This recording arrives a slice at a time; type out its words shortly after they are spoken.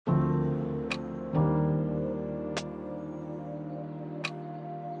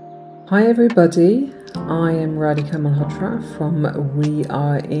Hi everybody, I am Radhika Malhotra from We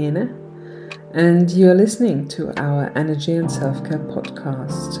Are In, and you're listening to our Energy and Self-Care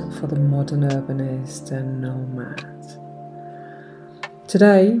podcast for the modern urbanist and nomad.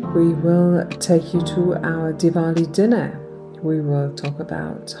 Today we will take you to our Diwali dinner. We will talk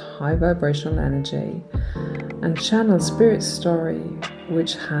about high vibrational energy and channel spirit story,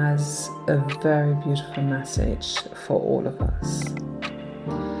 which has a very beautiful message for all of us.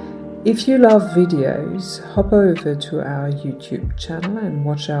 If you love videos, hop over to our YouTube channel and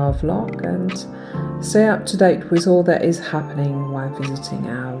watch our vlog and stay up to date with all that is happening while visiting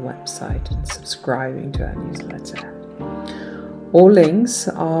our website and subscribing to our newsletter. All links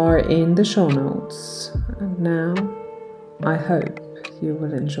are in the show notes. And now, I hope you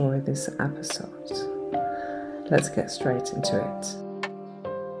will enjoy this episode. Let's get straight into it.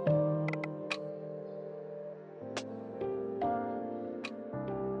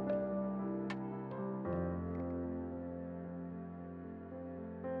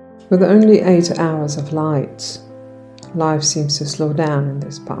 With only 8 hours of light, life seems to slow down in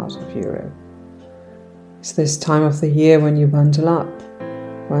this part of Europe. It's this time of the year when you bundle up,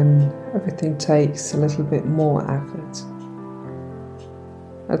 when everything takes a little bit more effort.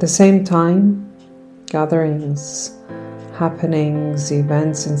 At the same time, gatherings, happenings,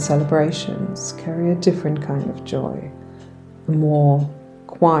 events and celebrations carry a different kind of joy, a more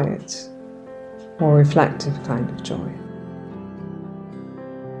quiet, more reflective kind of joy.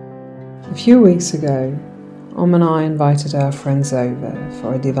 A few weeks ago, and I invited our friends over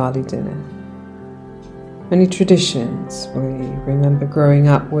for a Diwali dinner. Many traditions we remember growing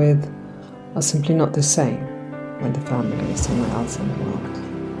up with are simply not the same when the family is somewhere else in the world.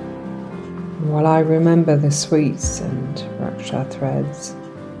 And while I remember the sweets and raksha threads,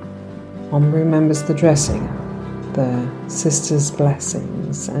 Mom remembers the dressing up, the sisters'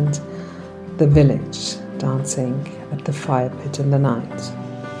 blessings, and the village dancing at the fire pit in the night.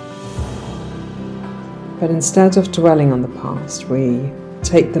 But instead of dwelling on the past, we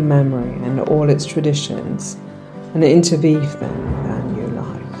take the memory and all its traditions and interweave them with our new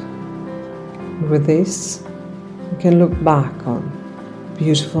life. And with this, we can look back on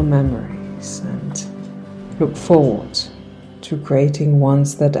beautiful memories and look forward to creating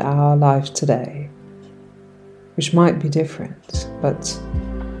ones that are our life today, which might be different, but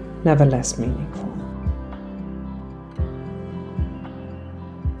never less meaningful.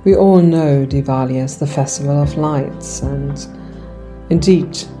 We all know Diwali as the festival of lights, and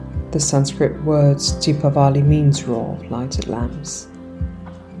indeed the Sanskrit word Deepavali means row of lighted lamps.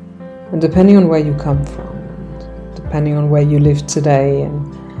 And depending on where you come from, and depending on where you live today,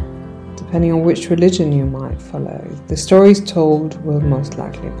 and depending on which religion you might follow, the stories told will most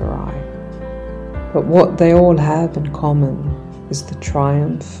likely vary. But what they all have in common is the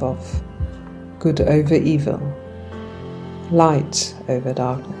triumph of good over evil, light over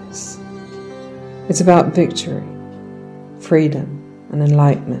darkness. It's about victory, freedom and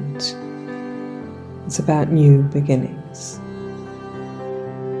enlightenment. It's about new beginnings.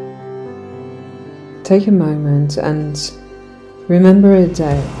 Take a moment and remember a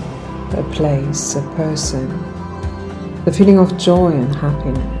day, a place, a person, the feeling of joy and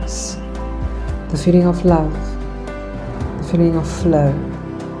happiness, the feeling of love, the feeling of flow,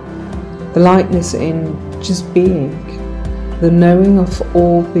 the lightness in just being, the knowing of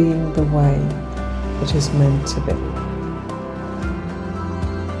all being the way it is meant to be.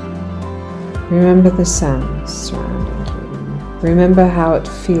 Remember the sounds surrounding you. Remember how it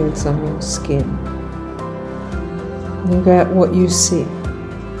feels on your skin. Look at what you see.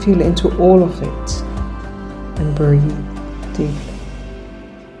 Feel into all of it and breathe deeply.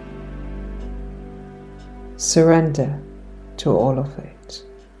 Surrender to all of it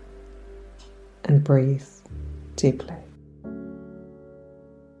and breathe deeply.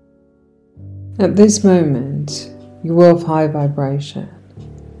 At this moment, you are of high vibration.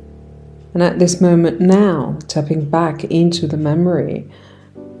 And at this moment now, tapping back into the memory,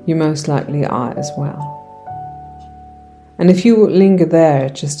 you most likely are as well. And if you linger there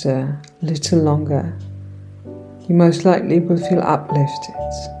just a little longer, you most likely will feel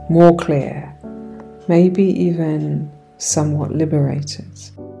uplifted, more clear, maybe even somewhat liberated.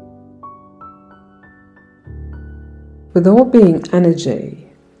 With all being energy,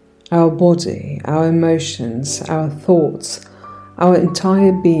 our body, our emotions, our thoughts, our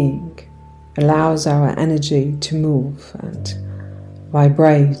entire being allows our energy to move and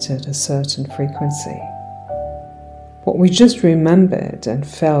vibrate at a certain frequency. What we just remembered and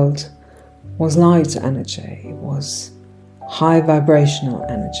felt was light energy, was high vibrational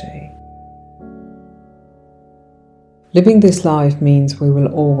energy. Living this life means we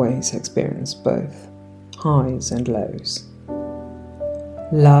will always experience both highs and lows.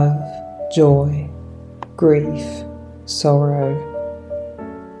 Love, joy, grief, sorrow.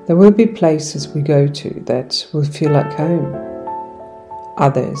 There will be places we go to that will feel like home,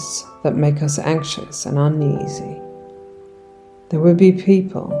 others that make us anxious and uneasy. There will be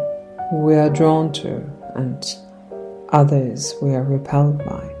people we are drawn to and others we are repelled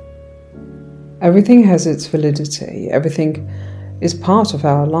by. Everything has its validity, everything is part of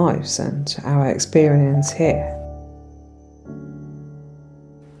our lives and our experience here.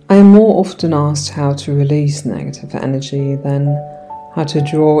 I am more often asked how to release negative energy than how to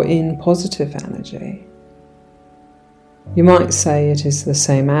draw in positive energy. You might say it is the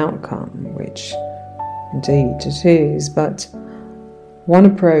same outcome, which indeed it is, but one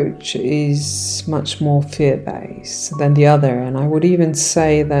approach is much more fear-based than the other, and I would even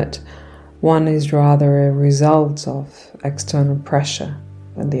say that one is rather a result of external pressure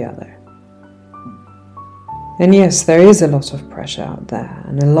than the other. And yes, there is a lot of pressure out there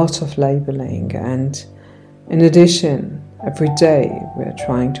and a lot of labeling, and in addition, every day we are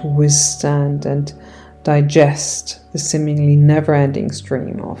trying to withstand and digest the seemingly never-ending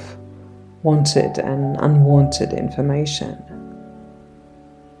stream of wanted and unwanted information.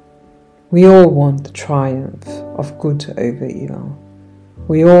 We all want the triumph of good over evil.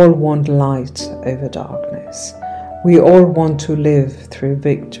 We all want light over darkness. We all want to live through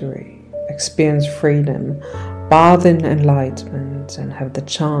victory, experience freedom, bathe in enlightenment, and have the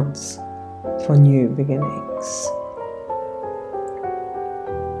chance for new beginnings.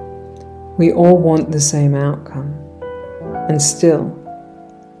 We all want the same outcome, and still,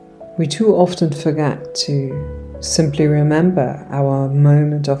 we too often forget to simply remember our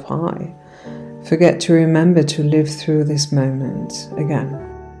moment of high. Forget to remember to live through this moment again.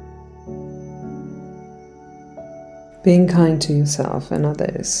 Being kind to yourself and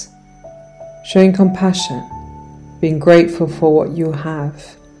others, showing compassion, being grateful for what you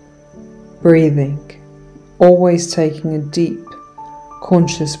have, breathing, always taking a deep,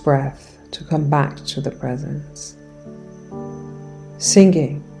 conscious breath to come back to the present.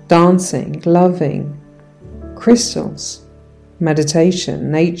 Singing, dancing, loving, crystals, meditation,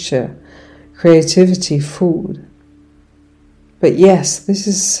 nature, creativity, food. But yes, this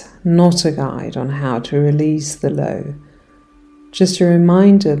is not a guide on how to release the low. Just a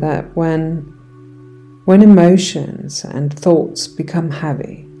reminder that when emotions and thoughts become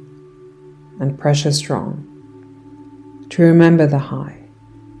heavy and pressure strong, to remember the high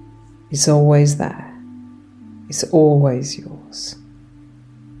is always there, is always yours.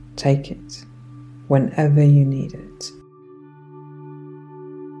 Take it whenever you need it.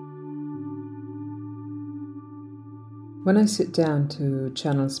 When I sit down to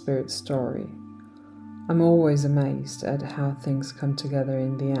channel Spirit's story, I'm always amazed at how things come together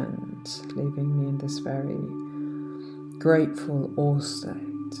in the end, leaving me in this very grateful awe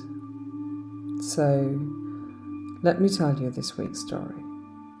state. So, let me tell you this week's story,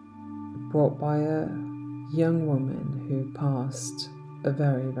 brought by a young woman who passed a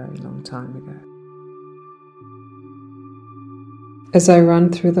very, very long time ago. As I run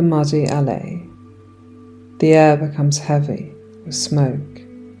through the muddy alley, the air becomes heavy with smoke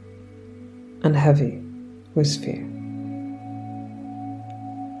and heavy with fear.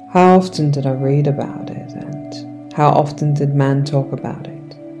 How often did I read about it, and how often did men talk about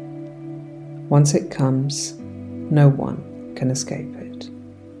it? Once it comes, no one can escape it.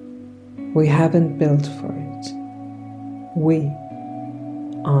 We haven't built for it. We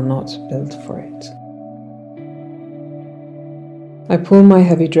are not built for it. I pull my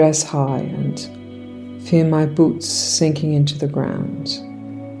heavy dress high and feel my boots sinking into the ground.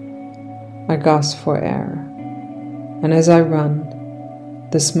 I gasp for air, and as I run,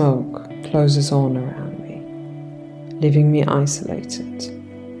 the smoke closes on around me, leaving me isolated.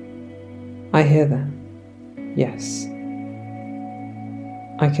 I hear them. Yes,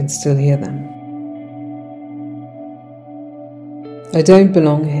 I can still hear them. I don't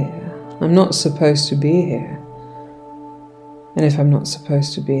belong here. I'm not supposed to be here. And if I'm not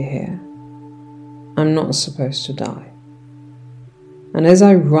supposed to be here, I'm not supposed to die. And as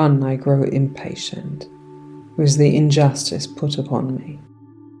I run, I grow impatient with the injustice put upon me.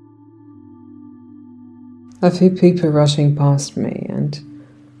 I feel people rushing past me, and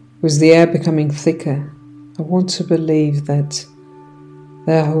with the air becoming thicker, I want to believe that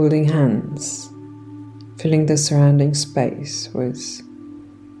they're holding hands, filling the surrounding space with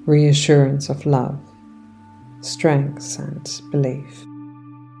reassurance of love, strength, and belief.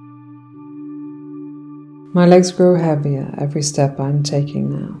 My legs grow heavier every step I'm taking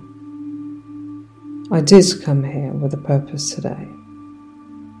now. I did come here with a purpose today.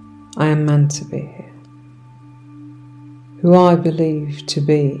 I am meant to be here. Who I believe to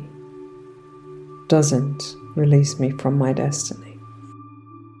be doesn't release me from my destiny.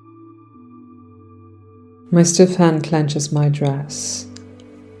 My stiff hand clenches my dress,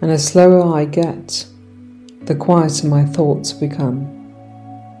 and the slower I get, the quieter my thoughts become.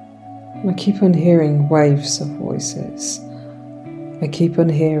 I keep on hearing waves of voices. I keep on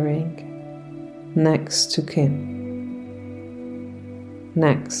hearing next to kin.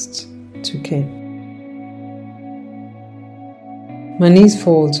 Next to kin. My knees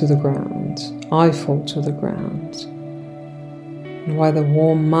fall to the ground. I fall to the ground. And while the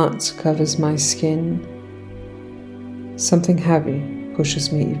warm mud covers my skin, something heavy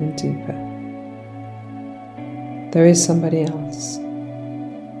pushes me even deeper. There is somebody else.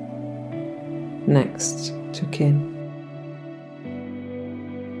 Next to kin.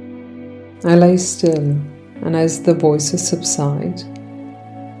 I lay still, and as the voices subside,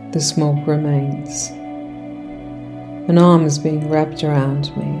 the smoke remains. An arm is being wrapped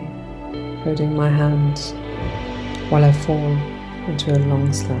around me, holding my hand while I fall into a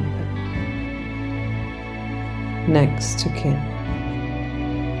long slumber. Next to kin.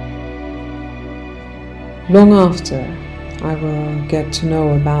 Long after, I will get to know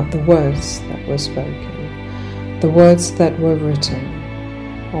about the words that were spoken, the words that were written,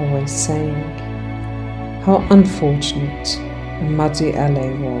 always saying how unfortunate a muddy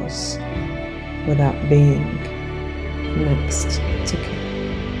LA was without being next to kin.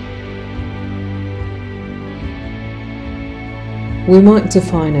 We might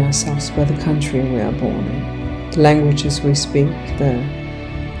define ourselves by the country we are born in, the languages we speak, the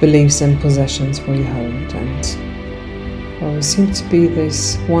beliefs and possessions we hold, and we seem to be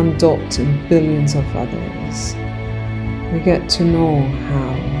this one dot in billions of others. We get to know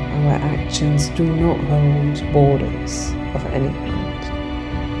how our actions do not hold borders of any kind.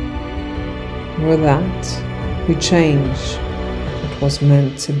 With that, we change what was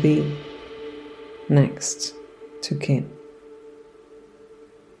meant to be next to kin.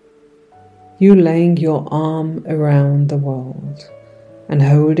 You laying your arm around the world and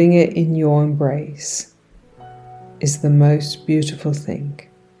holding it in your embrace is the most beautiful thing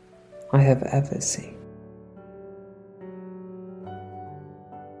I have ever seen.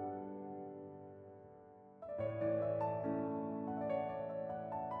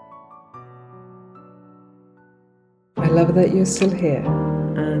 I love that you're still here,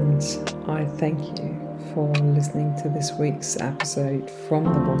 and I thank you for listening to this week's episode from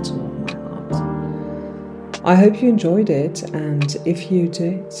the bottom of my heart. I hope you enjoyed it, and if you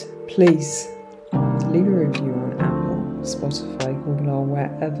did, please leave a review on Apple, Spotify, Google, or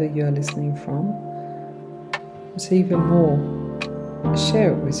wherever you're listening from. But even more,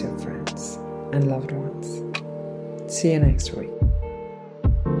 share it with your friends and loved ones. See you next week.